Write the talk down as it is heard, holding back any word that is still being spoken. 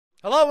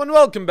Hello and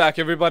welcome back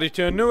everybody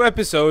to a new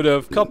episode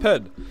of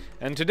Cuphead.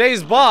 And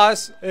today's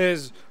boss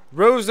is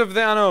Ruse of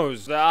the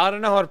Ooze. I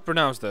don't know how to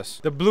pronounce this.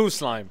 The blue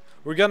slime.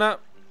 We're gonna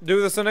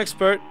do this on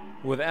expert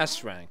with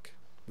S rank.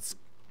 Let's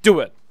do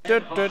it.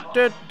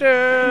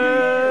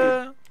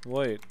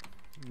 Wait,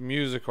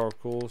 music are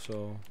cool,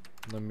 so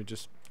let me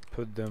just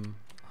put them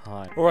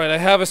high. Alright, I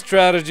have a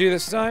strategy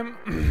this time.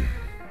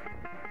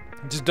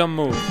 Just don't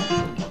move.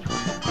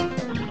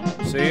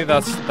 See,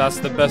 that's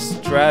the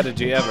best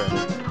strategy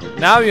ever.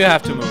 Now you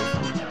have to move.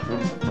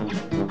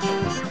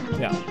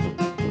 Yeah.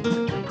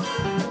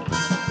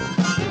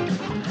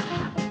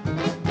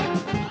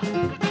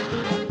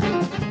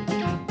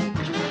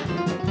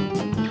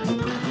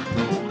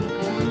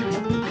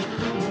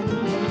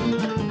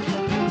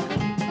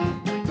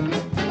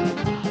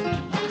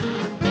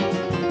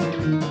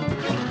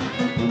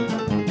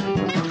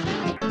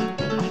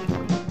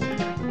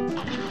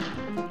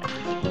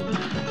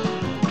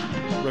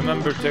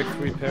 Remember, take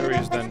 3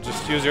 parries, then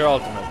just use your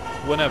ultimate.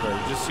 Whenever,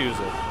 just use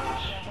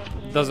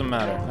it. Doesn't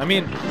matter. I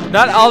mean,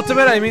 not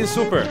ultimate, I mean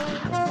super.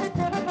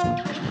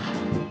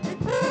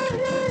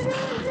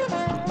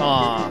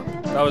 Aw,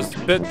 that was a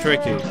bit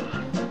tricky.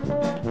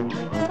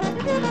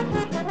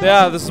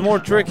 Yeah, this is more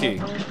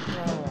tricky.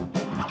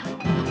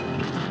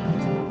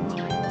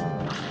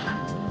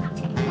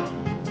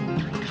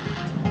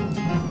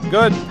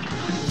 Good.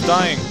 He's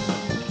dying.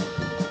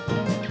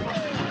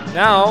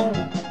 Now,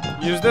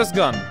 use this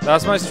gun.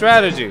 That's my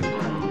strategy.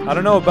 I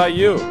don't know about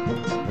you.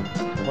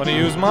 Wanna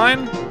use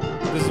mine?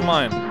 This is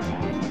mine.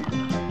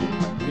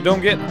 You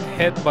don't get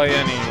hit by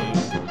any...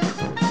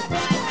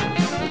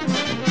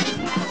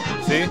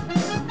 See?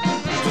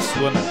 Just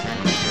win it.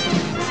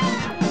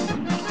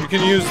 You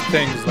can use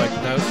things like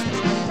this.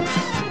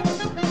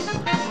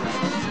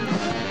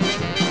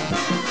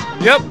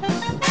 Yep!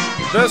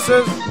 This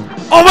is...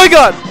 Oh my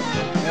god!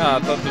 Yeah, I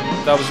thought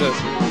that was it.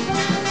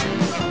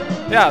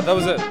 Yeah, that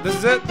was it. This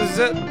is it. This is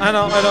it. I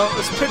know.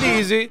 It's pretty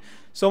easy.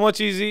 So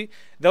much easy.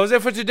 That was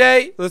it for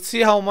today. Let's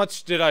see how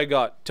much did I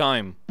got.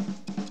 Time.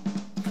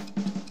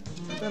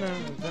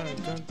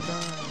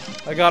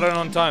 I got it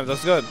on time.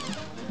 That's good.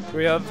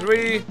 3 out of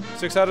 3.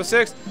 6 out of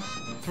 6.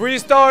 3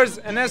 stars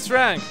and S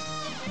rank.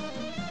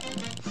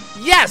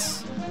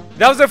 Yes!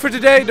 That was it for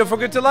today. Don't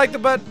forget to like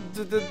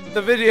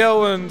the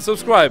video and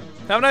subscribe.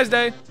 Have a nice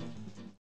day.